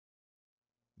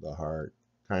the heart,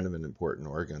 kind of an important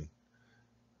organ.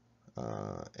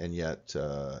 And yet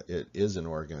it is an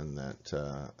organ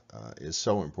that is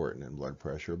so important in blood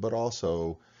pressure, but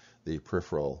also the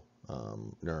peripheral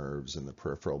nerves and the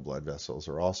peripheral blood vessels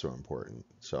are also important.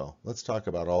 So let's talk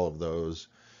about all of those.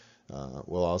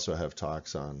 We'll also have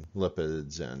talks on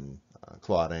lipids and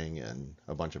clotting and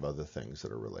a bunch of other things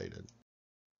that are related.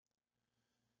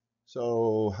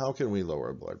 So how can we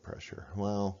lower blood pressure?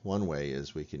 Well, one way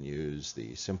is we can use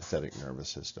the sympathetic nervous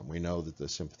system. We know that the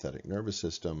sympathetic nervous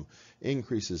system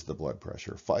increases the blood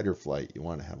pressure. Fight or flight, you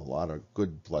want to have a lot of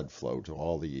good blood flow to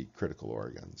all the critical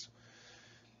organs.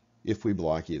 If we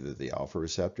block either the alpha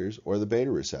receptors or the beta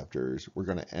receptors, we're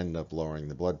going to end up lowering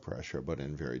the blood pressure, but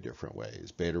in very different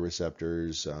ways. Beta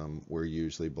receptors, we're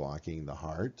usually blocking the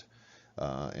heart,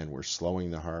 and we're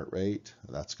slowing the heart rate.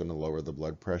 That's going to lower the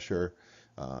blood pressure.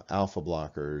 Alpha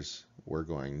blockers, we're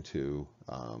going to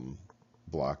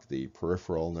block the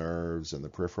peripheral nerves and the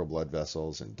peripheral blood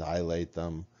vessels and dilate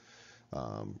them.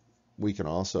 We can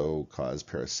also cause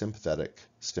parasympathetic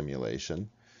stimulation.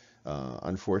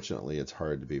 Unfortunately, it's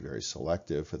hard to be very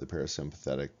selective for the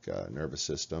parasympathetic nervous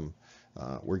system.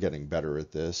 We're getting better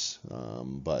at this,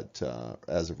 but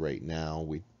as of right now,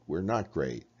 we're not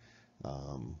great.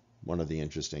 One of the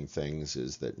interesting things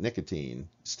is that nicotine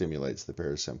stimulates the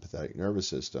parasympathetic nervous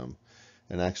system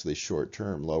and actually short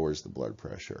term lowers the blood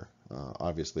pressure.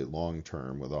 Obviously, long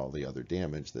term, with all the other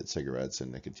damage that cigarettes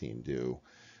and nicotine do,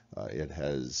 it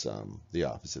has the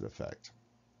opposite effect.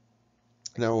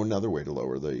 Now, another way to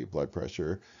lower the blood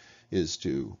pressure is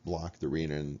to block the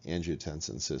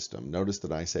renin-angiotensin system. Notice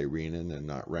that I say renin and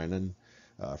not renin.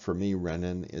 For me,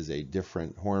 renin is a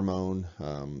different hormone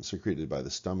secreted by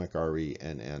the stomach,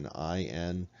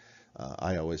 R-E-N-N-I-N.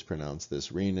 I always pronounce this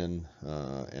renin,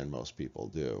 and most people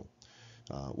do.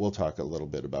 We'll talk a little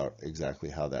bit about exactly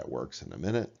how that works in a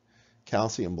minute.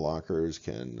 Calcium blockers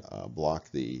can block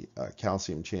the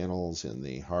calcium channels in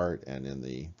the heart and in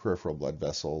the peripheral blood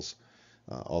vessels,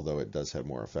 although it does have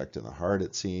more effect in the heart,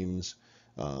 it seems.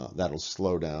 That'll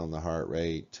slow down the heart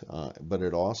rate, but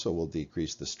it also will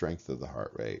decrease the strength of the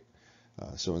heart rate.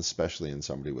 So especially in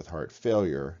somebody with heart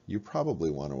failure, you probably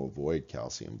want to avoid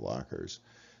calcium blockers.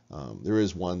 There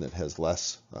is one that has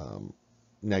less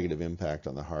negative impact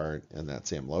on the heart, and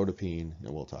that's amlodipine,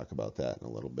 and we'll talk about that in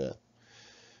a little bit.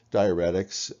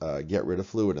 Diuretics get rid of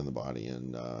fluid in the body,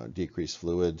 and decreased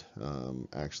fluid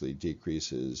actually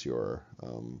decreases your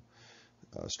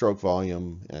stroke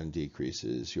volume and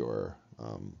decreases your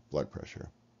blood pressure.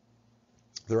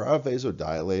 There are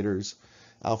vasodilators.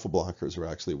 Alpha blockers are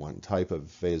actually one type of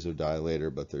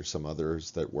vasodilator, but there's some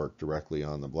others that work directly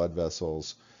on the blood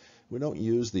vessels. We don't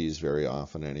use these very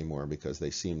often anymore because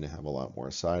they seem to have a lot more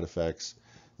side effects,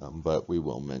 but we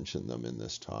will mention them in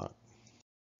this talk.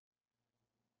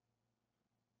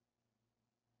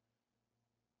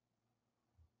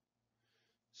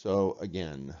 So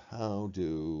again, how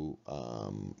do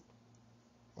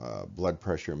blood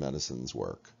pressure medicines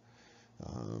work?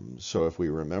 So if we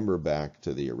remember back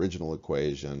to the original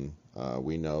equation,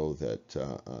 we know that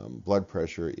blood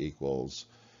pressure equals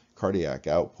cardiac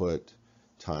output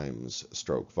times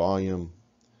stroke volume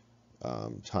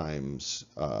times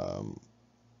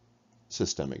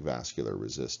systemic vascular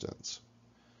resistance.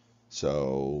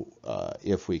 So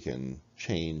if we can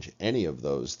change any of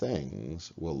those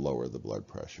things, we'll lower the blood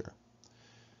pressure.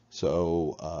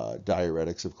 So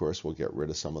diuretics, of course, will get rid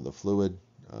of some of the fluid.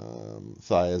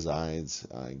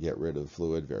 Thiazides get rid of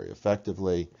fluid very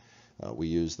effectively. We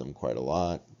use them quite a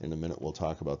lot. In a minute, we'll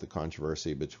talk about the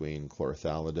controversy between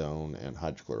chlorothalidone and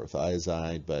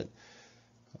hydrochlorothiazide, but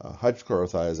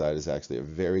hydrochlorothiazide is actually a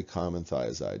very common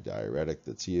thiazide diuretic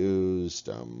that's used.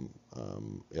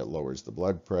 It lowers the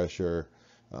blood pressure.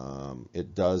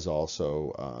 It does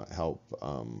also help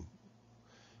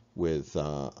with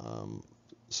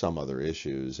some other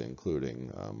issues,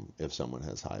 including if someone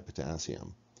has high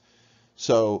potassium.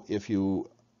 So if you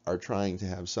are trying to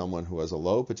have someone who has a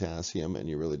low potassium and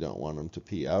you really don't want them to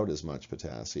pee out as much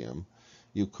potassium,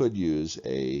 you could use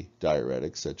a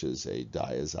diuretic such as a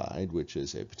diazide, which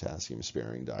is a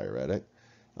potassium-sparing diuretic.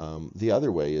 The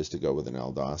other way is to go with an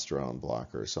aldosterone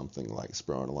blocker, something like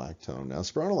spironolactone. Now,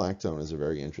 spironolactone is a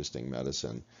very interesting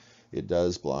medicine. It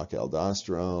does block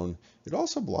aldosterone. It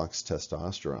also blocks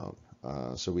testosterone.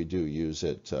 So we do use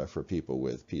it for people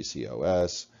with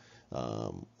PCOS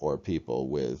or people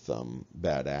with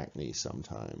bad acne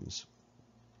sometimes.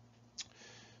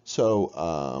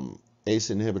 So ACE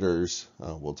inhibitors,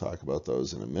 we'll talk about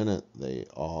those in a minute. They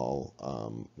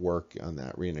all work on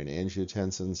that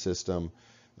renin-angiotensin system.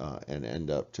 and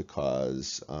end up to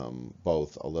cause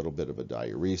both a little bit of a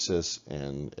diuresis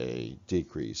and a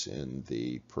decrease in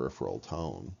the peripheral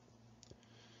tone.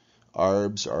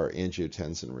 ARBs are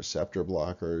angiotensin receptor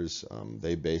blockers.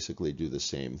 They basically do the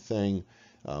same thing,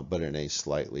 but in a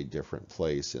slightly different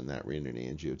place in that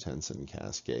renin-angiotensin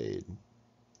cascade.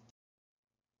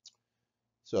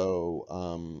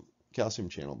 So calcium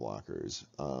channel blockers.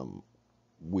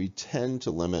 We tend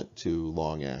to limit to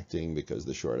long-acting because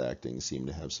the short-acting seem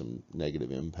to have some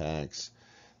negative impacts.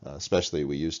 Especially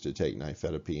we used to take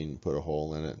nifedipine, put a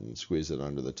hole in it, and squeeze it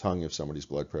under the tongue if somebody's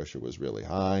blood pressure was really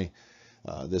high.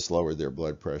 This lowered their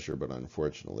blood pressure, but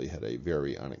unfortunately had a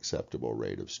very unacceptable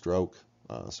rate of stroke.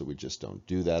 So we just don't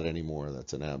do that anymore.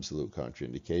 That's an absolute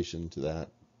contraindication to that.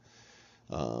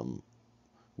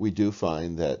 We do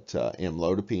find that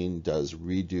amlodipine does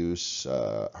reduce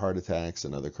heart attacks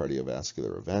and other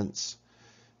cardiovascular events.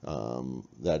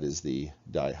 That is the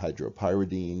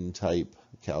dihydropyridine type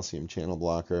calcium channel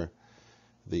blocker.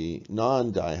 The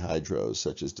non-dihydros,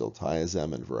 such as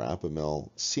diltiazem and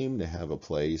verapamil, seem to have a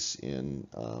place in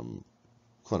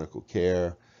clinical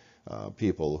care.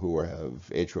 People who have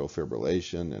atrial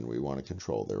fibrillation and we want to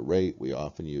control their rate, we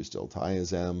often use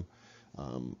diltiazem.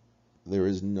 There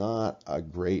is not a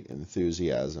great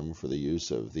enthusiasm for the use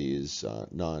of these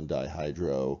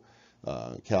non-dihydro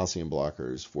calcium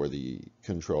blockers for the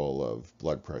control of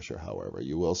blood pressure, however.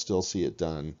 You will still see it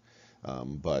done,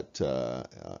 but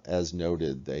as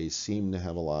noted, they seem to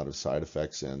have a lot of side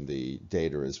effects, and the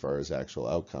data as far as actual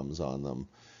outcomes on them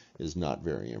is not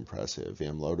very impressive.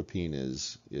 Amlodipine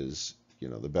is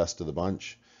the best of the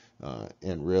bunch.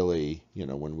 And really,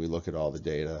 when we look at all the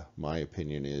data, my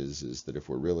opinion is that if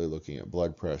we're really looking at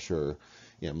blood pressure,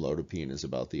 amlodipine is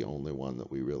about the only one that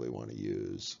we really want to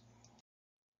use.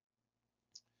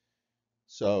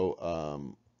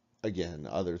 So again,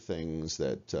 other things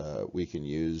that we can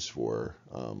use for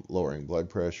lowering blood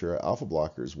pressure, alpha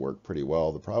blockers work pretty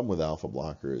well. The problem with alpha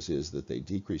blockers is that they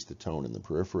decrease the tone in the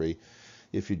periphery.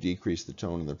 If you decrease the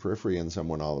tone in the periphery and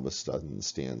someone all of a sudden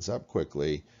stands up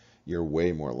quickly, you're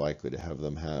way more likely to have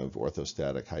them have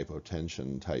orthostatic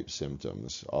hypotension type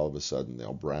symptoms. All of a sudden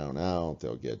they'll brown out,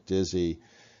 they'll get dizzy.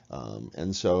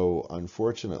 And so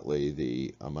unfortunately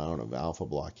the amount of alpha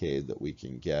blockade that we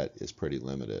can get is pretty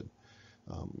limited.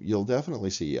 You'll definitely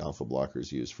see alpha blockers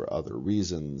used for other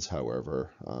reasons, however.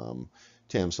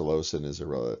 Tamsulosin is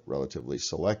a relatively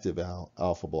selective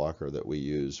alpha blocker that we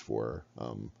use for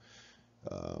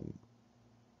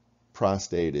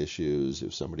prostate issues.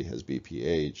 If somebody has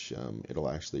BPH, it'll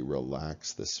actually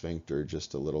relax the sphincter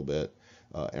just a little bit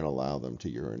and allow them to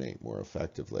urinate more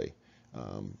effectively.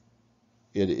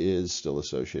 It is still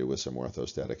associated with some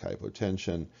orthostatic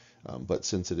hypotension, but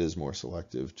since it is more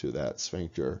selective to that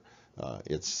sphincter,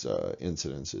 its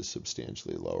incidence is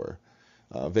substantially lower.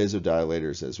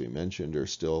 Vasodilators, as we mentioned, are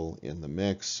still in the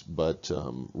mix, but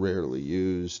rarely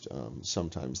used.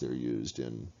 Sometimes they're used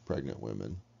in pregnant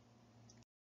women.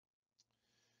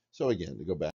 So again, to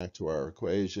go back to our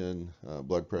equation,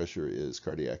 blood pressure is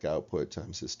cardiac output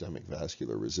times systemic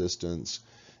vascular resistance,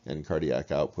 and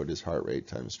cardiac output is heart rate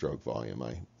times stroke volume.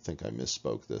 I think I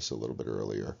misspoke this a little bit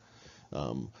earlier.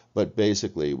 But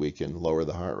basically, we can lower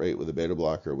the heart rate with a beta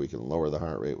blocker, we can lower the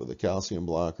heart rate with a calcium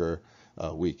blocker,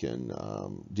 we can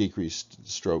decrease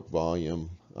stroke volume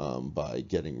by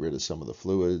getting rid of some of the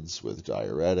fluids with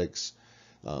diuretics.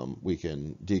 We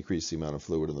can decrease the amount of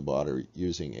fluid in the body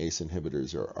using ACE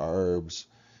inhibitors or ARBs.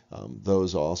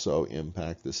 Those also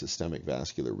impact the systemic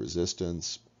vascular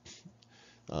resistance.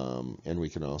 And we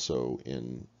can also,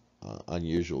 in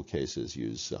unusual cases,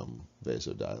 use some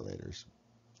vasodilators.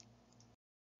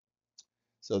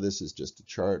 So this is just a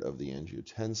chart of the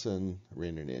angiotensin,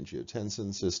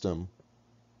 renin-angiotensin system.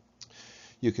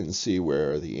 You can see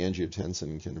where the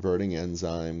angiotensin converting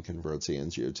enzyme converts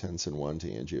angiotensin 1 to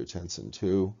angiotensin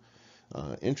 2.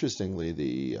 Interestingly,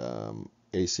 the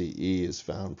ACE is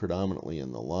found predominantly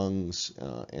in the lungs,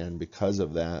 and because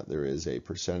of that, there is a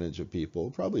percentage of people,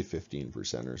 probably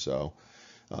 15% or so,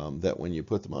 that when you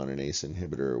put them on an ACE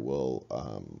inhibitor will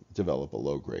develop a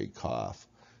low-grade cough.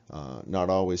 Not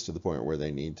always to the point where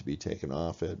they need to be taken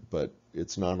off it, but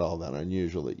it's not all that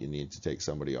unusual that you need to take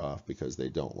somebody off because they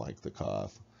don't like the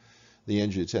cough. The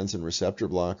angiotensin receptor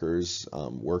blockers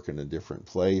work in a different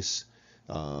place.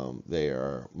 They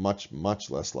are much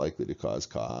less likely to cause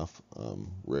cough.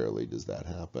 Rarely does that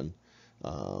happen.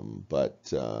 And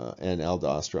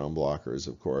aldosterone blockers,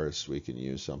 of course, we can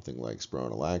use something like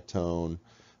spironolactone.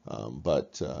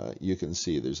 But you can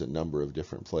see there's a number of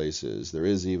different places. There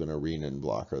is even a renin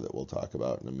blocker that we'll talk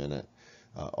about in a minute,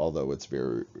 although it's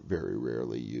very, very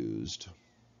rarely used.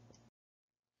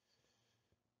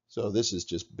 So this is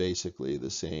just basically the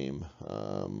same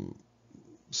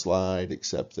slide,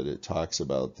 except that it talks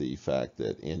about the fact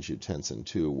that angiotensin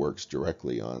II works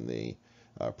directly on the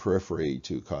periphery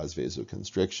to cause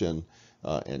vasoconstriction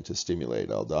and to stimulate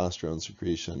aldosterone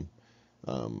secretion.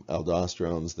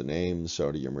 Aldosterone's the name,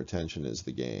 sodium retention is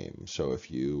the game. So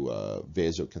if you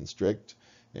vasoconstrict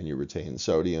and you retain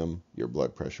sodium, your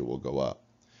blood pressure will go up.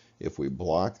 If we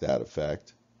block that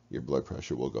effect, your blood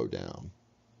pressure will go down.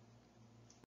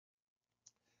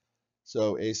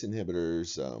 So ACE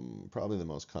inhibitors, probably the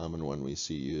most common one we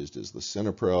see used is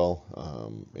lisinopril.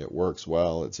 It works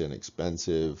well, it's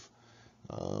inexpensive.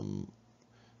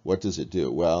 What does it do?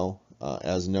 Well,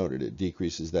 as noted, it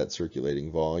decreases that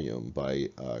circulating volume by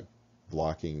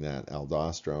blocking that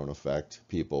aldosterone effect.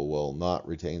 People will not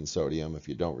retain sodium. If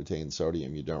you don't retain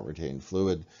sodium, you don't retain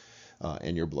fluid,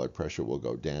 and your blood pressure will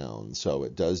go down. So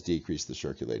it does decrease the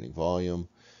circulating volume.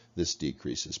 This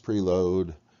decreases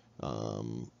preload.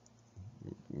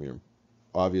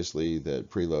 Obviously, the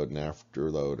preload and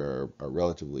afterload are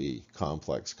relatively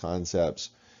complex concepts.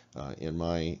 In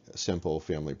my simple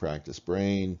family practice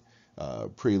brain,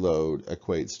 preload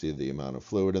equates to the amount of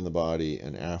fluid in the body,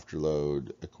 and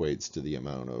afterload equates to the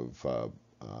amount of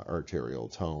arterial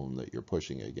tone that you're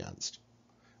pushing against.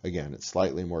 Again, it's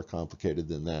slightly more complicated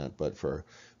than that, but for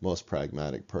most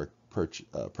pragmatic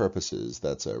purposes,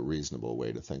 that's a reasonable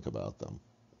way to think about them.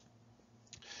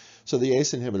 So the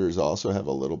ACE inhibitors also have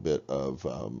a little bit of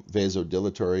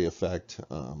vasodilatory effect.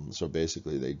 So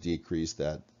basically they decrease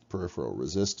that peripheral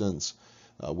resistance,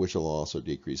 which will also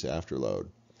decrease afterload.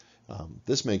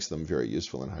 This makes them very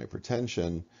useful in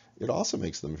hypertension. It also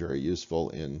makes them very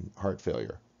useful in heart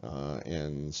failure.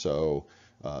 And so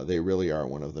they really are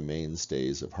one of the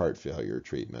mainstays of heart failure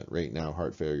treatment. Right now,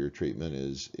 heart failure treatment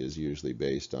is usually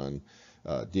based on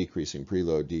decreasing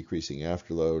preload, decreasing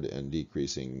afterload, and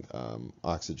decreasing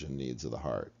oxygen needs of the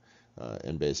heart.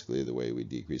 And basically the way we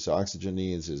decrease oxygen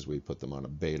needs is we put them on a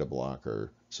beta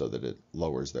blocker so that it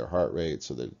lowers their heart rate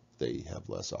so that they have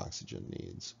less oxygen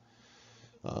needs.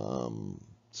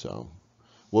 So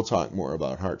we'll talk more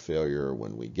about heart failure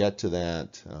when we get to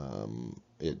that.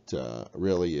 It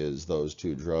really is those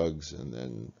two drugs and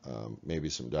then maybe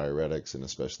some diuretics and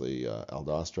especially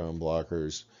aldosterone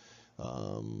blockers.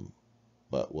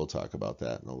 But we'll talk about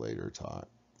that in a later talk.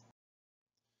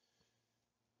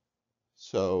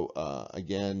 So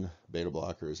again, beta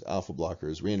blockers, alpha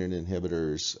blockers, renin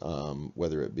inhibitors,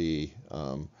 whether it be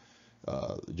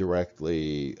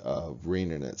directly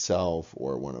renin itself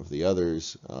or one of the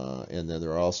others. And then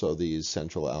there are also these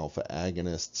central alpha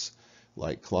agonists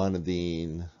like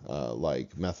clonidine,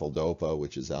 like methyl-dopa,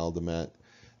 which is Aldomet.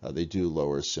 They do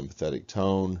lower sympathetic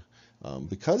tone.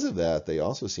 Because of that, they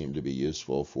also seem to be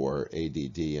useful for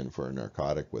ADD and for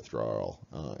narcotic withdrawal.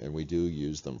 And we do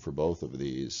use them for both of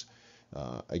these.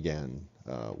 Again,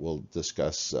 we'll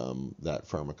discuss that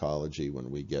pharmacology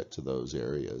when we get to those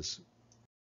areas.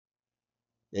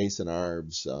 ACE and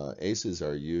ARBs. ACEs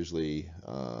are usually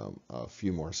a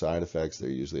few more side effects. They're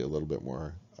usually a little bit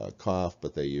more cough,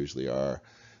 but they usually are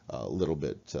a little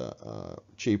bit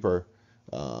cheaper.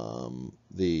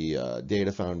 The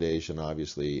Data Foundation,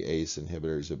 obviously, ACE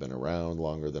inhibitors have been around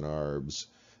longer than ARBs,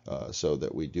 so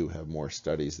that we do have more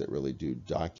studies that really do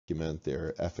document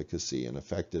their efficacy and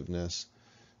effectiveness.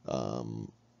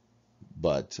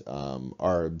 But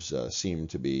ARBs seem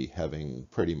to be having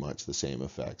pretty much the same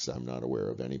effects. I'm not aware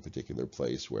of any particular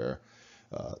place where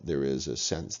there is a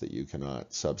sense that you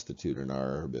cannot substitute an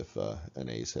ARB if an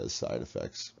ACE has side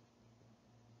effects.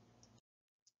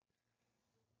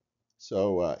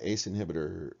 So ACE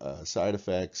inhibitor side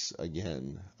effects,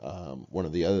 again, one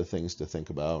of the other things to think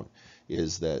about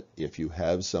is that if you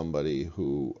have somebody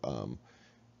who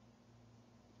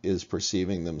is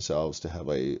perceiving themselves to have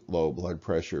a low blood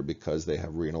pressure because they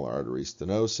have renal artery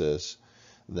stenosis,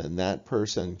 then that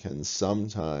person can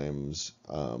sometimes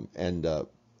end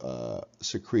up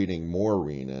secreting more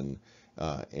renin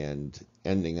and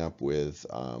ending up with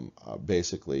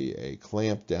basically a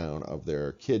clamp down of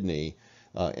their kidney,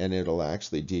 and it'll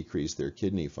actually decrease their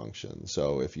kidney function.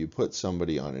 So if you put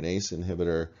somebody on an ACE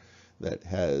inhibitor that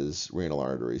has renal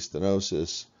artery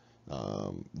stenosis,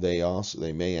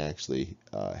 they may actually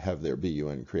have their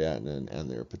BUN creatinine and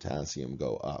their potassium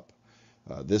go up.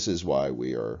 This is why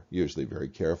we are usually very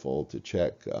careful to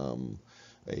check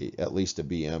at least a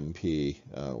BMP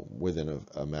within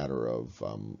a matter of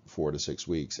 4 to 6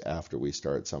 weeks after we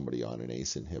start somebody on an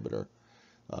ACE inhibitor.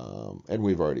 And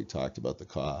we've already talked about the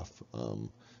cough.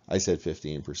 I said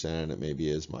 15%, it may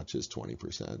be as much as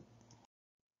 20%.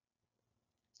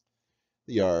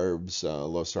 The ARBs,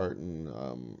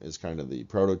 losartan is kind of the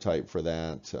prototype for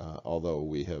that, although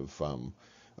we have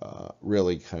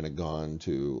really kind of gone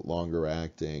to longer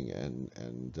acting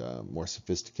and more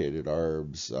sophisticated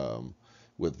ARBs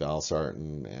with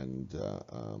valsartan and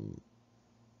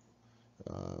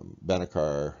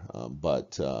Benicar,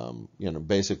 but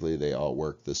basically they all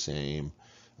work the same.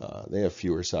 They have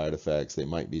fewer side effects. They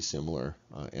might be similar,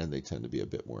 and they tend to be a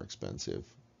bit more expensive.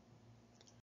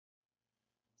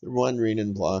 The one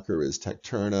renin blocker is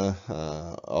Tecturna,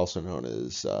 also known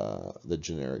as the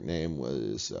generic name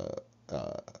was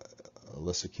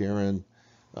Lisaccharin.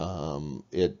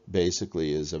 It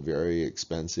basically is a very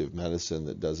expensive medicine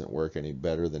that doesn't work any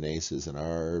better than ACEs and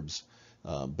ARBs.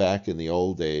 Back in the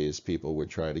old days, people would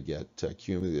try to get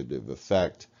cumulative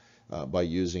effect by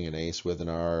using an ACE with an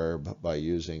ARB, by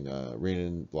using a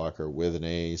renin blocker with an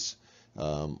ACE.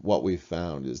 What we've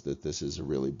found is that this is a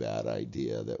really bad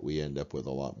idea, that we end up with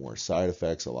a lot more side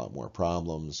effects, a lot more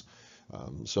problems.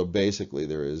 So basically,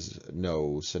 there is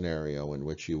no scenario in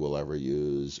which you will ever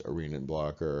use a renin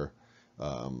blocker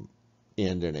and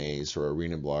an ACE, or a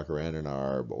renin blocker and an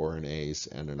ARB, or an ACE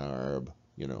and an ARB.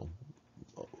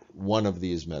 One of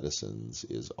these medicines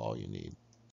is all you need.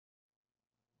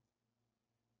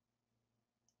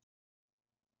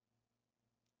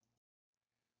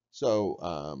 So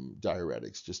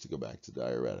diuretics, just to go back to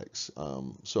diuretics.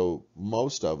 So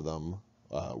most of them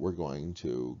we're going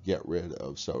to get rid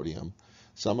of sodium.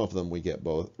 Some of them we get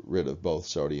rid of both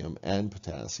sodium and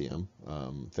potassium.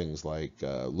 Things like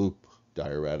loop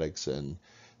diuretics and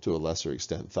to a lesser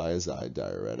extent thiazide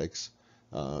diuretics.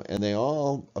 And they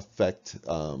all affect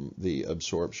the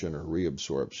absorption or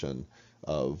reabsorption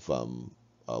of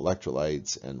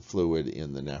electrolytes and fluid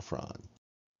in the nephron.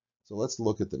 So let's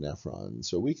look at the nephron.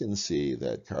 So we can see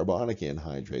that carbonic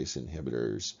anhydrase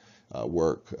inhibitors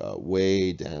work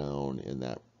way down in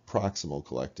that proximal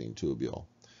collecting tubule.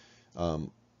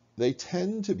 They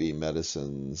tend to be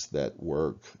medicines that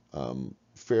work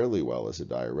fairly well as a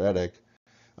diuretic,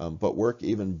 but work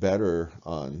even better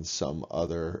on some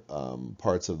other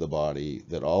parts of the body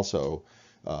that also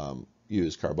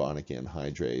use carbonic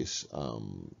anhydrase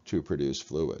to produce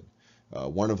fluid.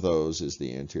 One of those is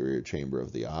the anterior chamber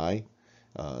of the eye.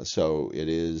 So it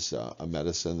is a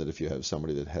medicine that if you have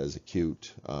somebody that has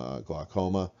acute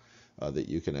glaucoma, that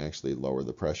you can actually lower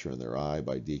the pressure in their eye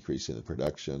by decreasing the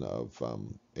production of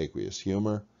aqueous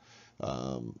humor.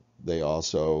 They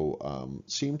also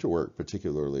seem to work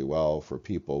particularly well for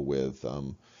people with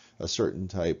a certain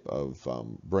type of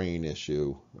brain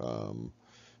issue.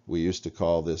 We used to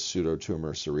call this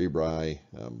pseudotumor cerebri.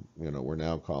 We're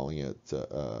now calling it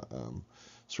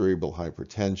cerebral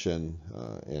hypertension,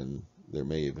 and there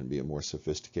may even be a more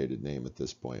sophisticated name at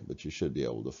this point, but you should be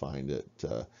able to find it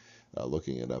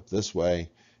looking it up this way.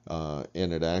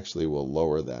 And it actually will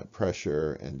lower that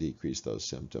pressure and decrease those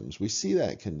symptoms. We see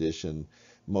that condition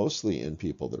mostly in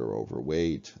people that are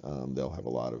overweight. They'll have a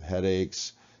lot of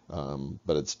headaches.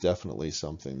 But it's definitely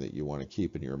something that you want to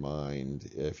keep in your mind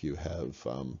if you have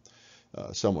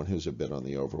someone who's a bit on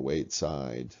the overweight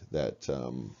side that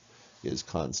is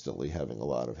constantly having a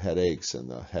lot of headaches, and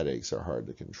the headaches are hard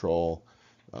to control.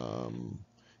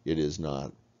 It is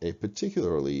not a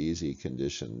particularly easy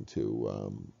condition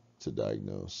to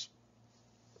diagnose.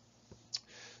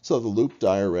 So the loop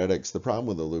diuretics, the problem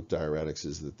with the loop diuretics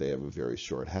is that they have a very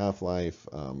short half-life.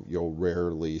 You'll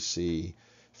rarely see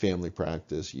family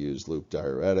practice use loop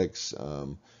diuretics.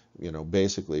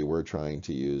 Basically we're trying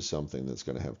to use something that's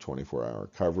going to have 24-hour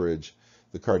coverage.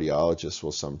 The cardiologists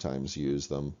will sometimes use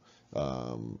them,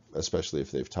 especially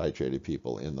if they've titrated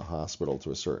people in the hospital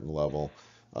to a certain level,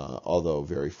 although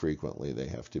very frequently they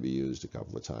have to be used a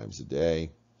couple of times a day.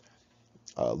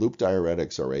 Loop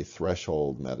diuretics are a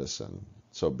threshold medicine.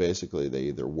 So basically they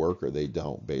either work or they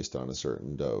don't based on a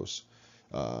certain dose.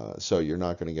 So you're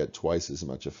not going to get twice as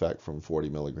much effect from 40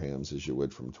 milligrams as you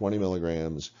would from 20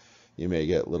 milligrams. You may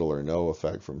get little or no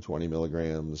effect from 20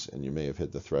 milligrams, and you may have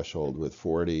hit the threshold with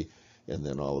 40, and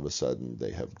then all of a sudden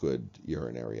they have good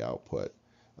urinary output.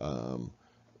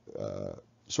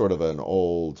 Sort of an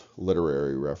old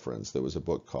literary reference. There was a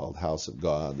book called House of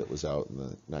God that was out in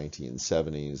the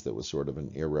 1970s that was sort of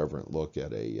an irreverent look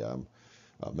at a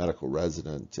medical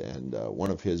resident, and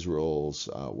one of his rules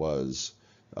was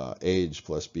age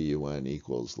plus BUN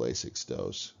equals Lasix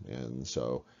dose. And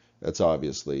so that's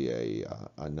obviously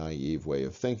a naive way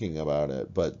of thinking about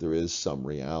it, but there is some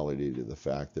reality to the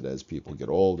fact that as people get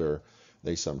older,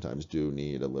 they sometimes do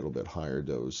need a little bit higher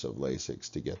dose of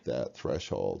Lasix to get that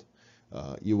threshold.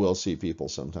 You will see people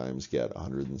sometimes get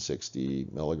 160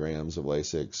 milligrams of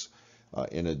Lasix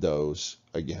in a dose.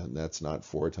 Again, that's not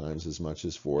 4 times as much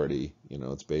as 40.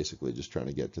 It's basically just trying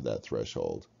to get to that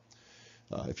threshold.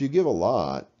 If you give a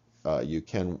lot, you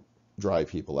can dry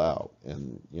people out,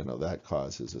 and that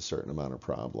causes a certain amount of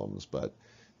problems. But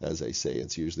as I say,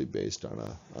 it's usually based on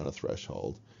a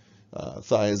threshold.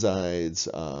 Thiazides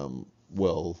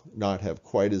will not have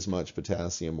quite as much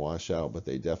potassium washout, but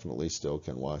they definitely still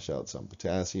can wash out some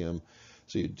potassium.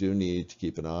 So you do need to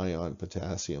keep an eye on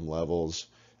potassium levels.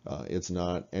 It's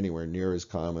not anywhere near as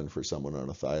common for someone on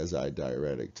a thiazide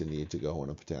diuretic to need to go on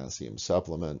a potassium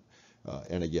supplement.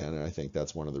 And again, I think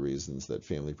that's one of the reasons that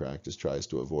family practice tries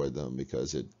to avoid them,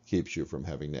 because it keeps you from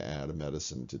having to add a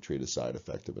medicine to treat a side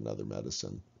effect of another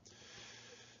medicine.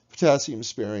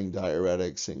 Potassium-sparing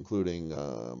diuretics, including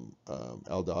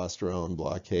aldosterone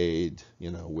blockade,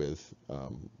 with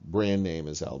brand name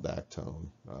is aldactone.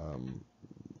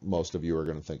 Most of you are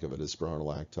going to think of it as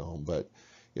spironolactone, but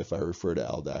if I refer to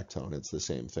aldactone, it's the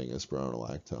same thing as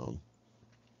spironolactone.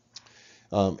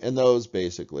 And those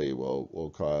basically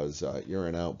will cause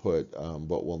urine output,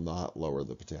 but will not lower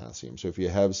the potassium. So if you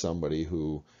have somebody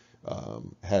who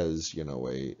has,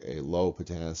 a low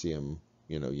potassium,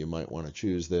 you might want to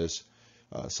choose this.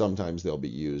 Sometimes they'll be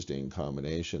used in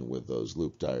combination with those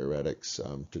loop diuretics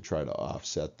to try to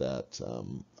offset that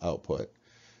output.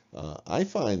 I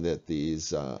find that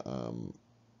these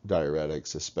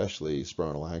diuretics, especially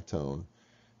spironolactone,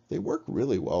 they work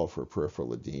really well for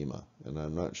peripheral edema, and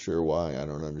I'm not sure why. I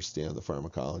don't understand the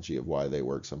pharmacology of why they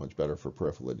work so much better for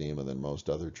peripheral edema than most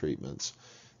other treatments,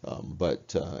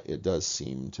 but it does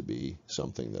seem to be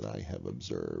something that I have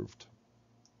observed.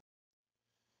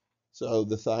 So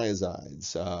the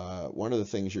thiazides, one of the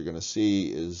things you're going to see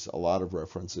is a lot of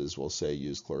references will say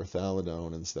use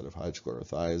chlorothalidone instead of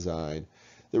hydrochlorothiazide.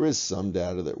 There is some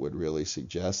data that would really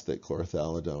suggest that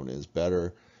chlorothalidone is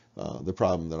better. The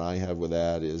problem that I have with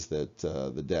that is that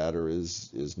the data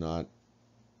is not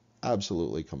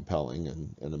absolutely compelling,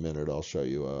 and in a minute I'll show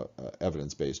you a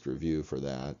evidence-based review for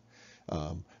that.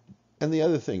 And the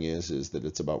other thing is that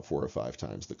it's about 4 or 5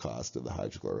 times the cost of the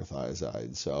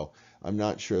hydrochlorothiazide. So I'm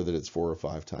not sure that it's 4 or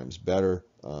 5 times better.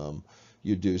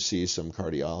 You do see some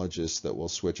cardiologists that will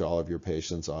switch all of your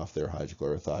patients off their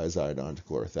hydrochlorothiazide onto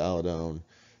chlorothalidone.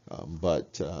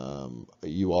 But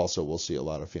you also will see a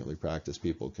lot of family practice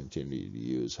people continue to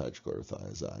use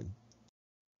hydrochlorothiazide.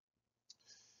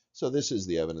 So this is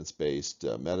the evidence-based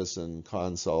medicine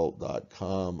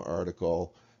consult.com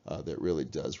article that really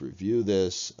does review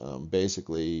this.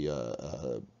 Basically,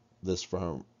 this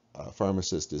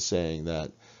pharmacist is saying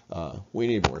that we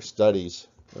need more studies.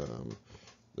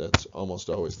 That's almost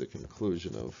always the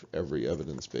conclusion of every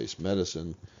evidence-based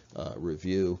medicine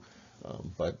review.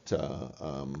 But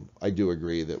I do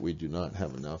agree that we do not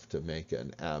have enough to make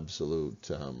an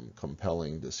absolute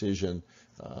compelling decision,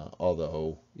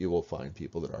 although you will find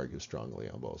people that argue strongly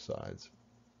on both sides.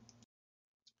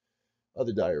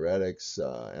 Other diuretics,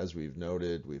 as we've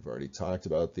noted, we've already talked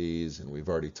about these, and we've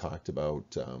already talked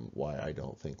about why I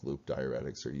don't think loop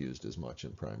diuretics are used as much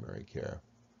in primary care.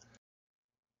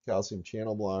 Calcium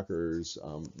channel blockers,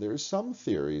 there's some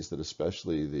theories that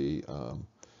especially the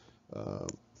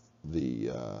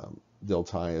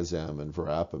diltiazem and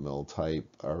verapamil type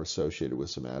are associated with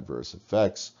some adverse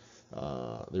effects.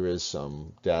 There is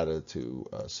some data to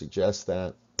suggest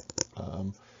that.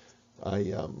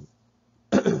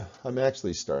 I'm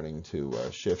actually starting to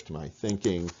shift my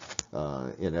thinking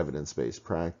in evidence-based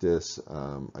practice.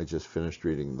 I just finished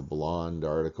reading the Blonde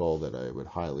article that I would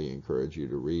highly encourage you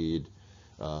to read.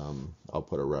 I'll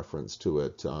put a reference to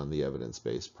it on the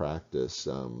evidence-based practice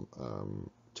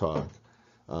talk.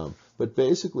 But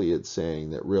basically it's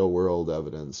saying that real-world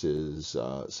evidence is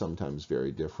sometimes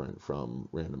very different from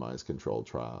randomized controlled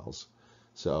trials.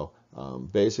 So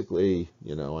basically,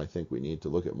 I think we need to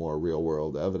look at more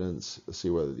real-world evidence, see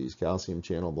whether these calcium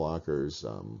channel blockers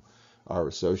are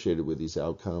associated with these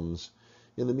outcomes.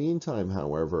 In the meantime,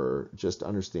 however, just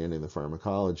understanding the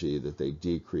pharmacology, that they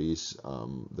decrease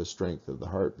the strength of the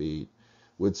heartbeat,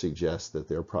 would suggest that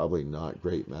they're probably not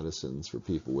great medicines for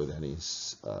people with any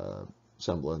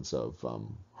semblance of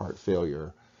heart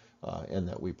failure, and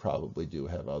that we probably do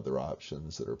have other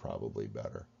options that are probably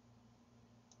better.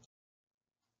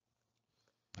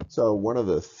 So one of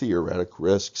the theoretic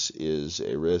risks is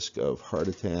a risk of heart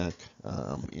attack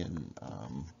in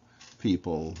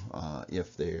people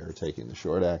if they are taking the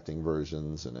short-acting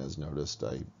versions, and as noticed,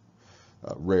 I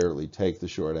rarely take the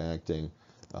short-acting.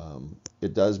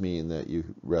 It does mean that you,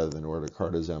 rather than order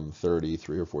Cardizem 30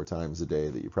 3 or 4 times a day,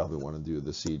 that you probably want to do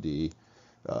the CD,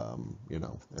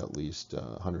 at least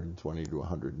 120 to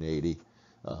 180.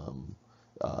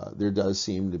 There does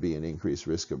seem to be an increased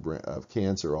risk of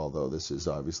cancer, although this is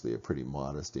obviously a pretty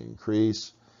modest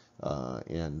increase.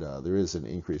 And there is an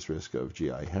increased risk of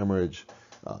GI hemorrhage.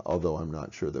 although I'm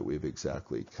not sure that we've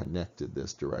exactly connected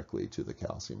this directly to the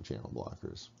calcium channel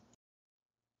blockers.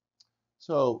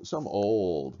 So some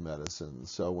old medicines.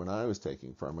 So when I was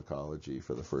taking pharmacology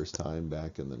for the first time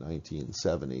back in the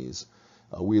 1970s,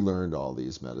 we learned all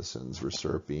these medicines: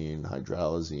 reserpine,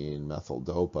 hydralazine,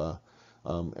 methyl-dopa,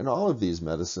 and all of these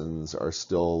medicines are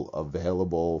still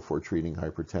available for treating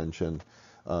hypertension.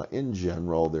 In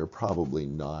general, they're probably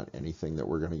not anything that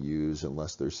we're going to use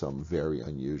unless there's some very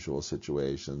unusual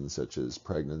situations, such as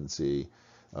pregnancy,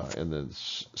 and then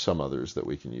some others that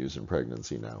we can use in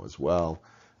pregnancy now as well.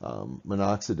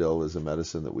 Minoxidil is a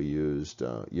medicine that we used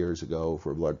years ago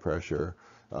for blood pressure,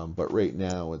 but right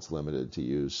now it's limited to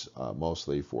use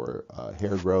mostly for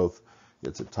hair growth.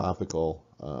 It's a topical.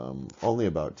 Only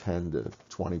about 10 to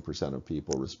 20% of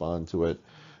people respond to it,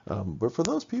 but for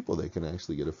those people, they can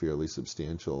actually get a fairly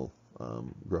substantial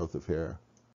growth of hair.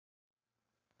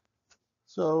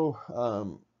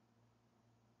 So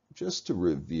just to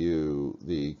review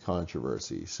the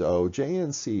controversy. So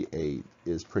JNC8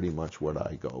 is pretty much what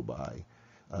I go by.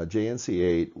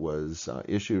 JNC8 was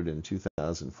issued in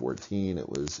 2014. It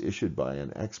was issued by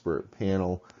an expert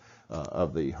panel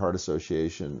of the Heart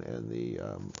Association and the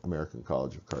American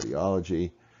College of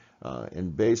Cardiology.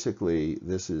 And basically,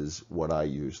 this is what I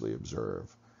usually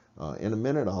observe. In a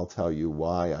minute, I'll tell you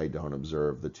why I don't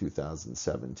observe the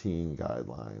 2017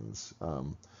 guidelines.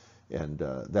 And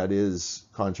that is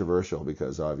controversial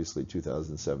because obviously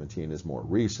 2017 is more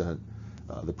recent.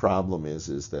 The problem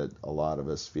is that a lot of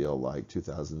us feel like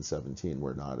 2017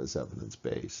 were not as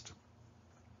evidence-based.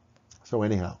 So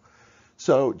anyhow,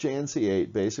 so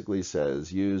JNC8 basically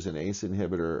says use an ACE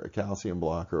inhibitor, a calcium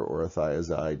blocker, or a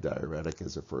thiazide diuretic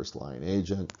as a first-line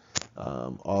agent.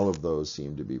 All of those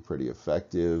seem to be pretty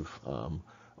effective.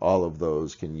 All of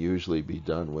those can usually be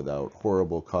done without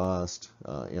horrible cost.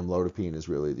 Amlodipine is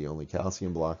really the only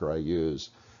calcium blocker I use,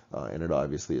 and it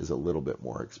obviously is a little bit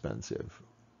more expensive.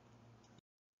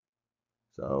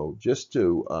 So just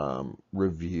to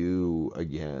review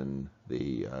again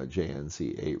the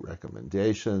JNC8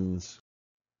 recommendations,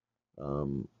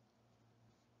 and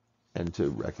to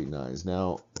recognize.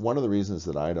 Now, one of the reasons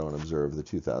that I don't observe the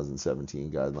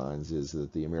 2017 guidelines is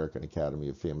that the American Academy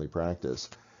of Family Practice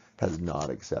has not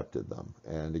accepted them.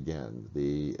 And again,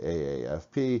 the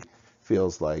AAFP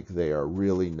feels like they are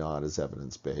really not as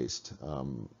evidence-based.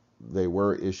 They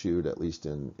were issued, at least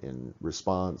in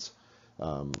response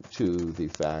to the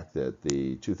fact that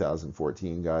the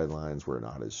 2014 guidelines were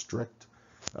not as strict.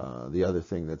 The other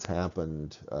thing that's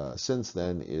happened since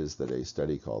then is that a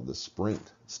study called the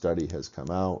SPRINT study has come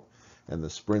out, and the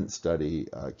SPRINT study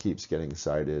keeps getting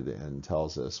cited and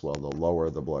tells us, well, the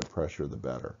lower the blood pressure, the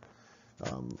better.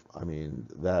 I mean,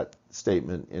 that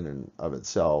statement in and of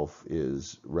itself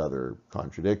is rather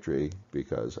contradictory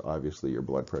because obviously your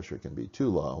blood pressure can be too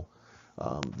low.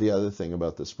 The other thing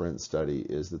about the SPRINT study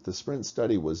is that the SPRINT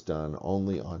study was done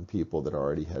only on people that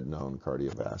already had known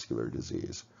cardiovascular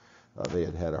disease. They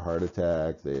had had a heart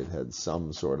attack, they had had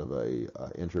some sort of a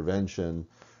intervention,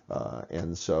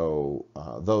 and so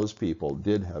those people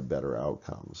did have better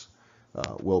outcomes.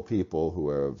 Will people who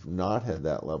have not had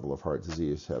that level of heart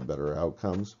disease have better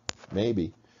outcomes?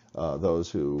 Maybe. Those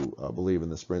who believe in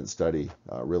the SPRINT study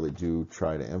really do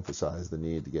try to emphasize the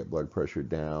need to get blood pressure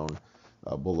down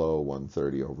below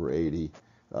 130/80,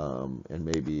 and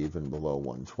maybe even below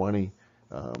 120.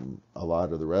 A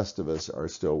lot of the rest of us are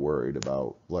still worried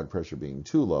about blood pressure being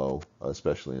too low,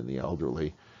 especially in the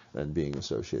elderly, and being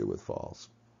associated with falls.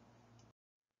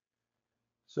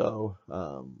 So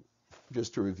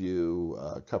just to review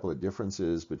a couple of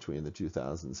differences between the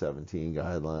 2017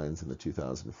 guidelines and the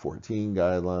 2014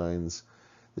 guidelines.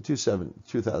 The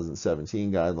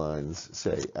 2017 guidelines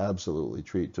say absolutely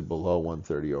treat to below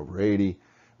 130/80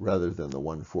 rather than the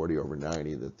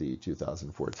 140/90 that the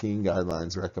 2014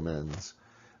 guidelines recommends.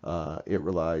 It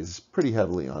relies pretty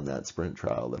heavily on that SPRINT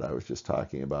trial that I was just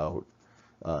talking about.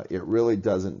 It really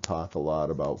doesn't talk a lot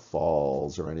about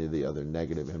falls or any of the other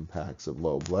negative impacts of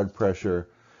low blood pressure.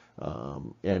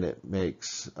 And it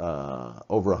makes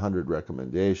over 100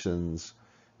 recommendations,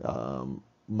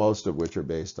 most of which are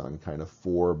based on kind of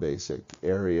 4 basic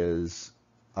areas.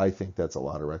 I think that's a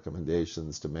lot of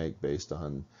recommendations to make based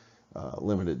on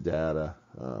limited data.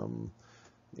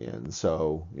 And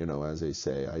so, you know, as I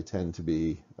say, I tend to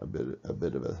be a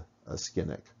bit of a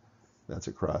cynic. That's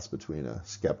a cross between a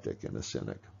skeptic and a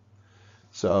cynic.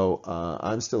 So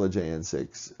I'm still a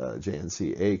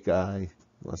JNC8 guy.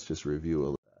 Let's just review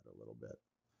that a little bit.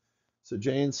 So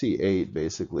JNC8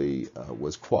 basically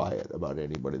was quiet about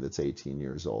anybody that's 18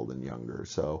 years old and younger.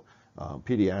 So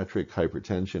pediatric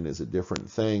hypertension is a different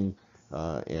thing.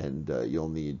 and you'll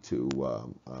need to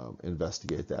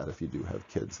investigate that if you do have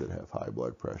kids that have high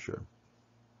blood pressure.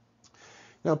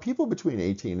 Now, people between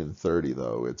 18 and 30,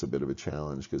 though, it's a bit of a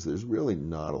challenge because there's really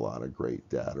not a lot of great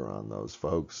data on those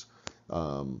folks.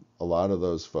 A lot of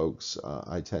those folks,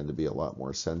 I tend to be a lot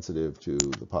more sensitive to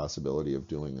the possibility of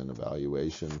doing an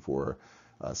evaluation for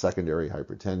secondary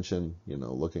hypertension,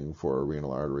 looking for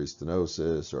renal artery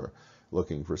stenosis or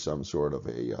looking for some sort of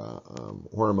a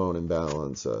hormone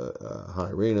imbalance, a high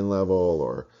renin level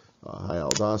or high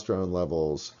aldosterone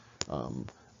levels.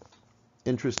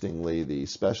 Interestingly, the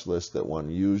specialist that one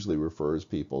usually refers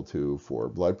people to for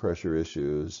blood pressure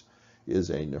issues is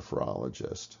a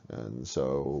nephrologist. And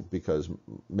so because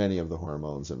many of the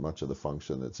hormones and much of the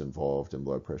function that's involved in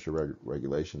blood pressure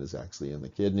regulation is actually in the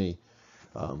kidney.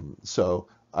 So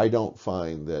I don't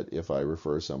find that if I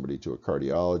refer somebody to a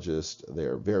cardiologist,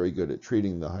 they're very good at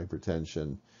treating the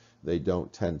hypertension. They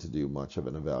don't tend to do much of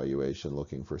an evaluation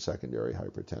looking for secondary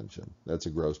hypertension. That's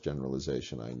a gross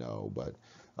generalization, I know, but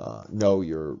know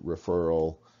your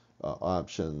referral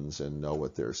options and know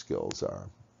what their skills are.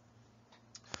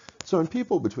 So in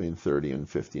people between 30 and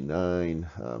 59,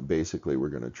 basically we're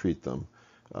going to treat them.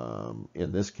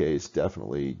 In this case,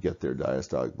 definitely get their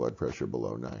diastolic blood pressure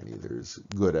below 90. There's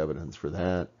good evidence for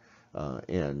that.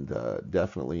 And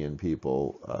definitely in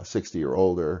people 60 or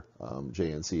older,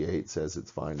 JNC8 says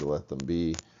it's fine to let them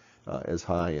be as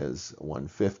high as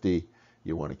 150.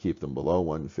 You want to keep them below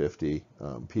 150.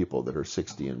 People that are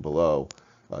 60 and below,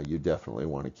 you definitely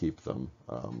want to keep them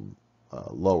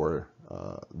lower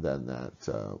than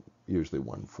that, usually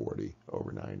 140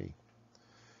 over 90.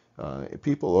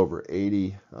 People over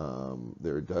 80,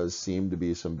 there does seem to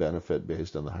be some benefit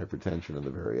based on the hypertension in the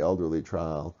very elderly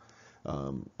trial.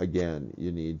 Again,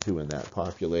 you need to, in that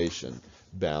population,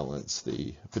 balance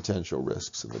the potential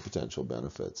risks and the potential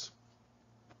benefits.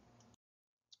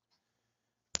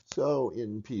 So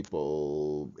in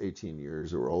people 18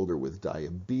 years or older with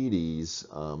diabetes,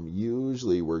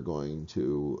 usually we're going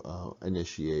to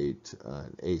initiate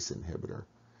an ACE inhibitor.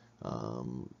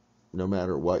 No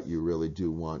matter what, you really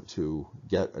do want to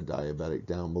get a diabetic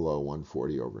down below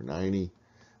 140 over 90.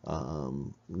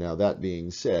 Now, that being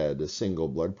said, a single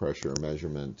blood pressure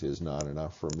measurement is not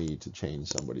enough for me to change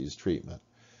somebody's treatment.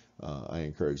 I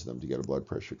encourage them to get a blood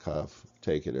pressure cuff,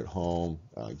 take it at home,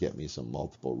 get me some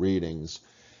multiple readings.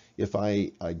 If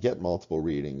I get multiple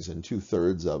readings and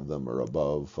 2/3 of them are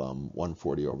above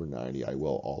 140 over 90, I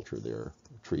will alter their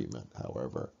treatment,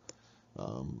 however.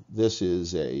 This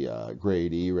is a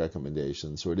grade E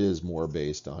recommendation, so it is more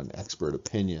based on expert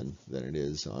opinion than it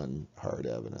is on hard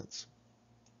evidence.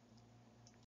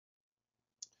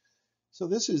 So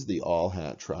this is the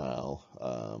ALLHAT trial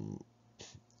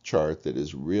chart that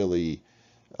is really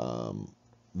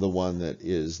the one that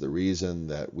is the reason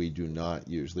that we do not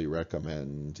usually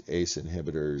recommend ACE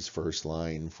inhibitors first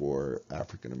line for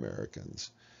African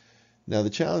Americans. Now the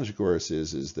challenge, of course,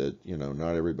 is that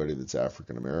not everybody that's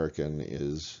African American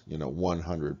is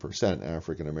 100%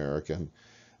 African American,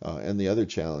 and the other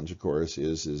challenge, of course,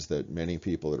 is that many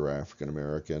people that are African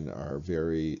American are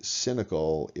very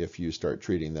cynical if you start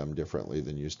treating them differently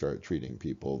than you start treating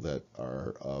people that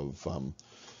are of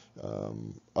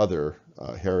other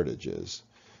heritages.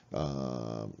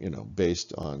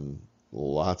 Based on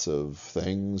lots of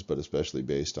things, but especially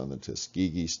based on the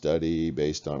Tuskegee study,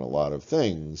 based on a lot of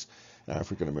things,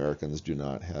 African Americans do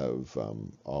not have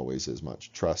always as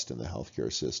much trust in the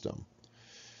healthcare system.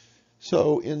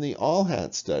 So in the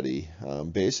ALLHAT study,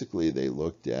 basically they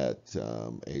looked at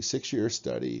a 6-year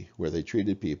study where they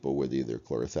treated people with either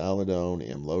chlorothalidone,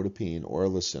 amlodipine, or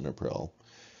lisinopril.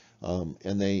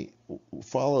 And they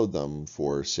followed them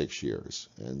for 6 years.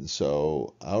 And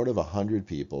so out of 100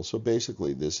 people, so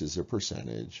basically this is a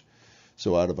percentage.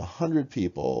 So out of 100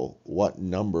 people, what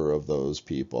number of those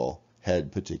people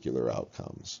had particular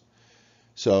outcomes?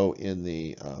 So in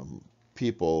the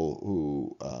people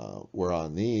who were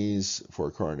on these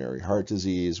for coronary heart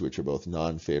disease, which are both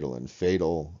non-fatal and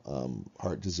fatal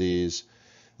heart disease,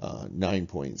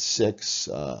 9.6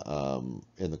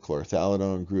 in the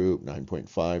chlorothalidone group,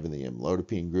 9.5 in the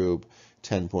amlodipine group,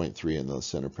 10.3 in the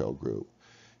lisinopril group.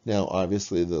 Now,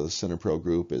 obviously, the lisinopril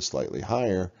group is slightly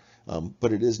higher,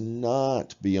 but it is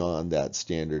not beyond that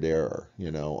standard error.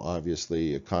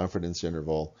 Obviously, a confidence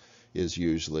interval is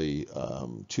usually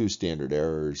 2 standard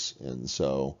errors, and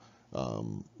so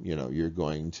you're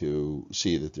going to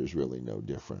see that there's really no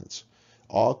difference.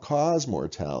 All-cause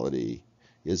mortality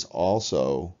is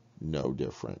also no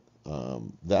different.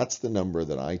 That's the number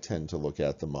that I tend to look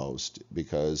at the most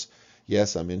because,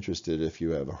 yes, I'm interested if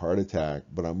you have a heart attack,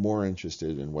 but I'm more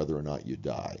interested in whether or not you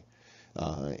die.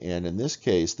 And in this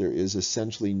case, there is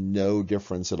essentially no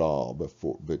difference at all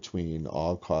between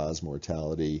all-cause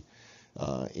mortality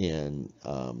in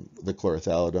the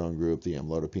chlorothalidone group, the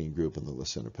amlodipine group, and the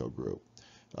lisinopril group.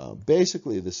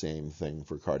 Basically the same thing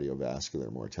for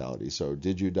cardiovascular mortality. So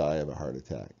did you die of a heart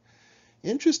attack?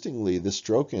 Interestingly, the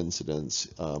stroke incidence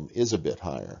is a bit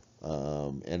higher,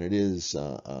 and it is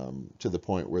to the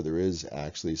point where there is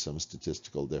actually some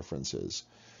statistical differences.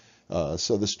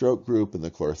 So the stroke group and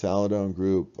the chlorothalidone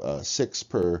group, 6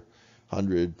 per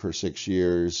 100 per 6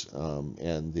 years,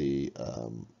 and the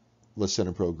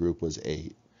lisinopril group was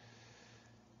 8.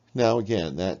 Now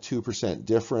again, that 2%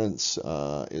 difference,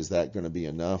 is that going to be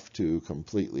enough to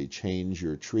completely change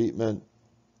your treatment?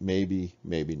 Maybe,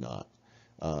 maybe not.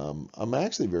 I'm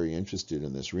actually very interested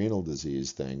in this renal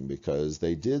disease thing because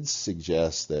they did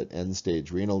suggest that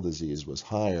end-stage renal disease was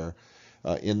higher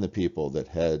in the people that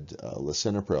had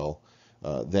lisinopril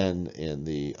than in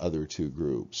the other two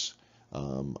groups.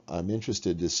 I'm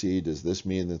interested to see, does this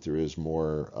mean that there is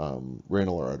more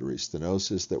renal artery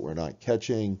stenosis that we're not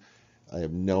catching? I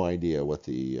have no idea what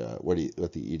the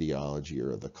etiology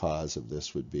or the cause of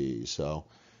this would be. So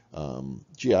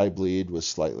GI bleed was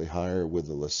slightly higher with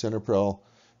the lisinopril.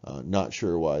 Not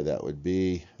sure why that would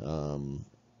be.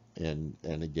 And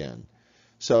again,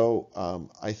 so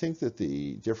I think that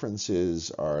the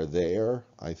differences are there.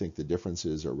 I think the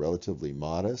differences are relatively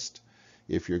modest.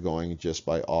 If you're going just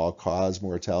by all-cause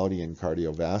mortality and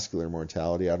cardiovascular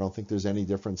mortality, I don't think there's any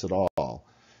difference at all.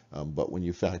 But when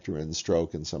you factor in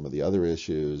stroke and some of the other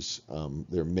issues,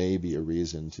 there may be a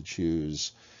reason to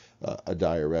choose a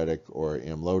diuretic or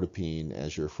amlodipine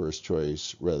as your first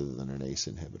choice rather than an ACE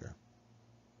inhibitor.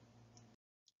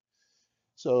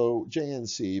 So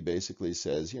JNC basically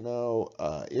says, you know,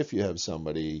 if you have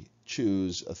somebody,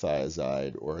 choose a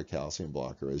thiazide or a calcium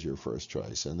blocker as your first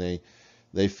choice. And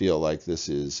they feel like this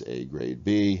is a grade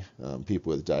B.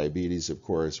 People with diabetes, of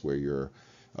course, where you're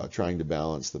trying to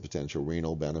balance the potential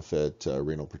renal benefit,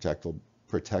 renal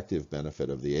protective benefit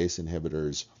of the ACE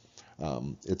inhibitors,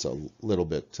 it's a little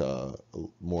bit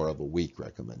more of a weak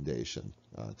recommendation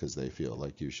because they feel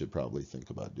like you should probably think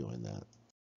about doing that.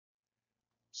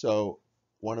 So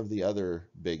one of the other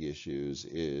big issues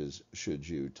is, should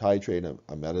you titrate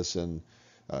a medicine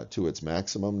to its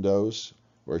maximum dose,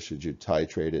 or should you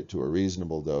titrate it to a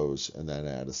reasonable dose and then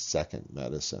add a second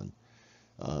medicine?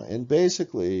 And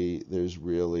basically, there's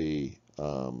really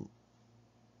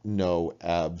no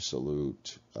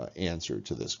absolute answer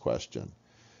to this question.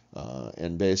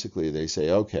 And basically, they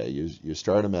say, okay, you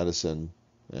start a medicine,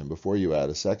 and before you add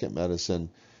a second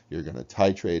medicine, you're going to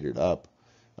titrate it up.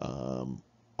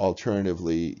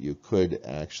 Alternatively, you could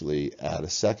actually add a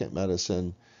second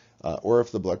medicine, or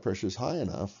if the blood pressure is high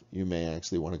enough, you may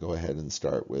actually want to go ahead and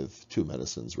start with 2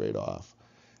 medicines right off.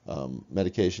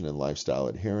 Medication and lifestyle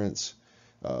adherence.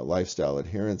 Lifestyle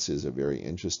adherence is a very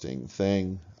interesting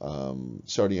thing.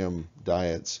 Sodium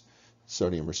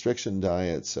restriction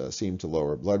diets seem to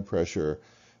lower blood pressure,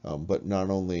 but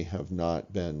not only have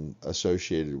not been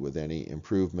associated with any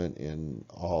improvement in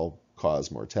all-cause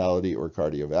mortality or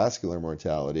cardiovascular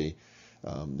mortality,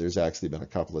 there's actually been a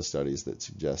couple of studies that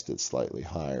suggest it's slightly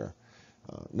higher.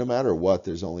 No matter what,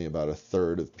 there's only about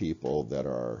 1/3 of people that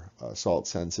are salt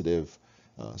sensitive.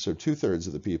 So 2/3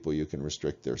 of the people, you can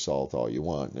restrict their salt all you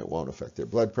want, and it won't affect their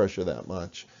blood pressure that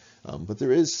much. But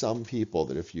there is some people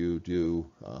that if you do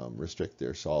restrict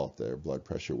their salt, their blood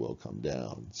pressure will come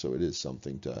down. So it is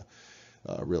something to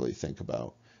really think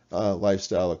about.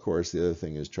 Lifestyle, of course, the other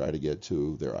thing is try to get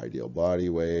to their ideal body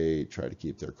weight, try to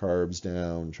keep their carbs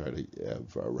down, try to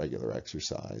have regular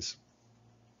exercise.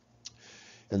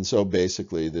 And so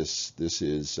basically this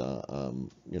is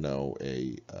you know,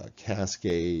 a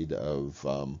cascade of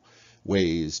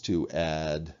ways to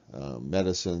add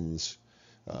medicines.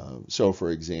 So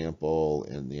for example,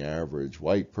 in the average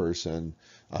white person,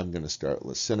 I'm going to start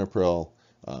lisinopril.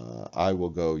 I will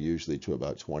go usually to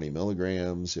about 20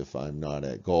 milligrams. If I'm not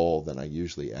at goal, then I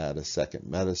usually add a second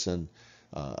medicine.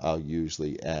 I'll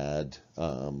usually add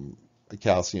a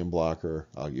calcium blocker.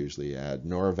 I'll usually add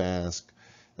Norvasc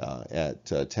at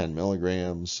 10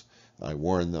 milligrams. I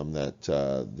warn them that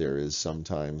there is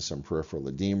sometimes some peripheral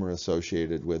edema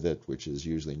associated with it, which is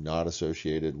usually not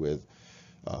associated with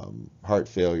heart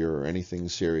failure or anything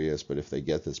serious, but if they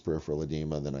get this peripheral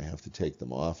edema, then I have to take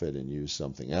them off it and use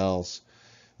something else.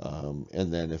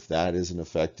 And then if that isn't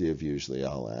effective, usually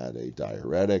I'll add a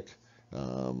diuretic.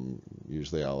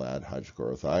 Usually I'll add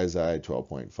hydrochlorothiazide,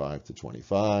 12.5 to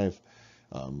 25.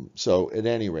 So at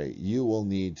any rate, you will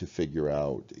need to figure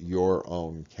out your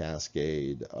own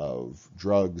cascade of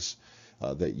drugs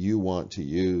that you want to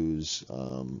use,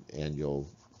 and you'll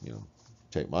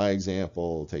take my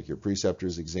example, take your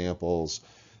preceptor's examples,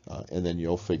 and then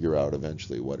you'll figure out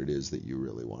eventually what it is that you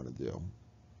really want to do.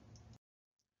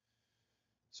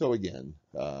 So again,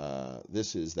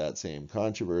 this is that same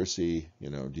controversy.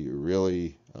 Do you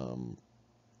really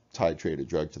titrate a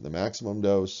drug to the maximum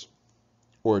dose,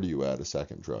 or do you add a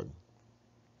second drug?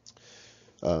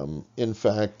 In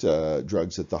fact,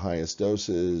 drugs at the highest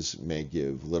doses may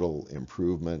give little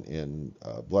improvement in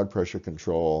blood pressure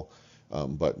control,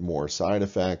 but more side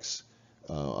effects.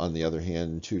 On the other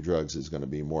hand, 2 drugs is going to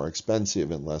be more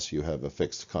expensive unless you have a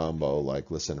fixed combo like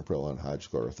lisinopril and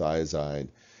hydrochlorothiazide,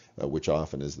 which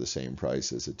often is the same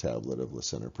price as a tablet of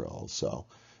lisinopril. So,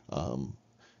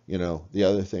 the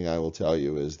other thing I will tell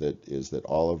you is that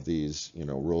all of these,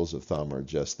 rules of thumb are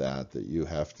just that you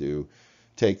have to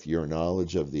take your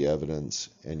knowledge of the evidence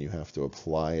and you have to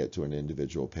apply it to an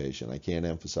individual patient. I can't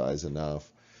emphasize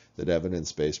enough that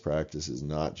evidence-based practice is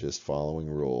not just following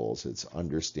rules. It's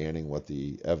understanding what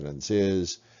the evidence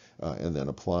is and then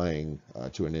applying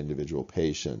to an individual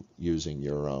patient using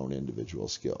your own individual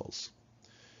skills.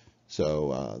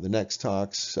 So the next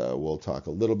talks, we'll talk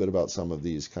a little bit about some of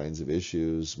these kinds of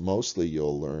issues. Mostly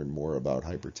you'll learn more about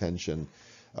hypertension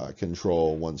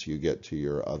control once you get to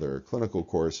your other clinical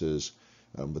courses.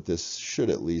 But this should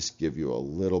at least give you a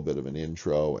little bit of an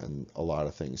intro and a lot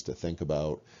of things to think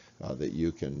about that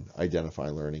you can identify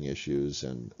learning issues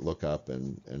and look up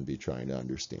and be trying to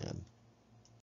understand.